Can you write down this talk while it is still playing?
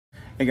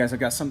Hey guys,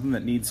 I've got something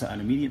that needs an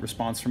immediate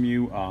response from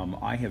you.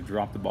 I have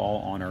dropped the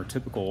ball on our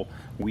typical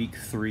week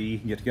 3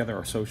 get together,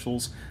 our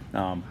socials,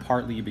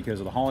 partly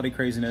because of the holiday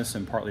craziness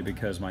and partly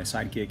because my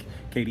sidekick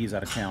Katie is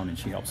out of town and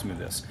she helps me with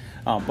this.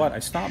 But I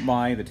stopped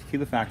by the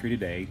Tequila Factory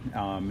today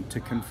to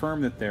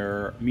confirm that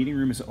their meeting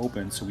room is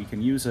open so we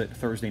can use it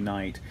Thursday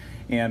night.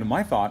 And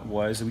my thought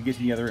was that we get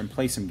together and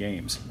play some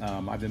games.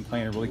 I've been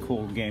playing a really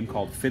cool game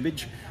called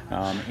Fibbage,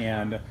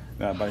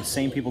 by the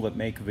same people that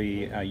make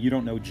the You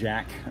Don't Know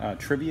Jack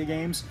trivia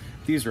games.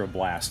 These are a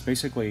blast.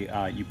 Basically,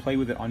 you play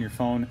with it on your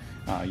phone,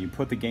 you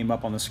put the game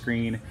up on the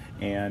screen,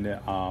 and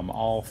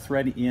I'll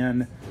thread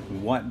in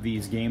what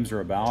these games are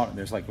about.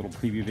 There's like little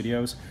preview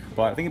videos,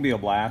 but I think it'd be a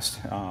blast.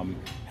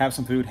 Have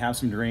some food, have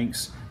some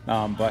drinks,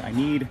 but I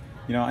need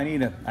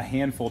a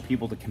handful of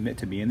people to commit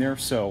to be in there.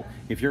 So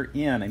if you're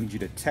in, I need you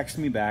to text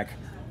me back,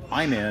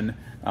 I'm in.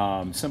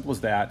 Simple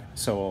as that.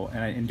 So,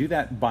 and do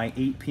that by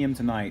 8 p.m.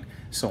 tonight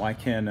so I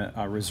can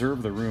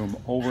reserve the room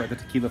over at the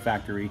Tequila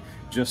Factory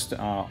just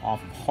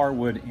off of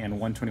Harwood and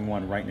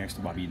 121 right next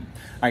to Bob Eden.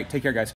 All right, take care, guys.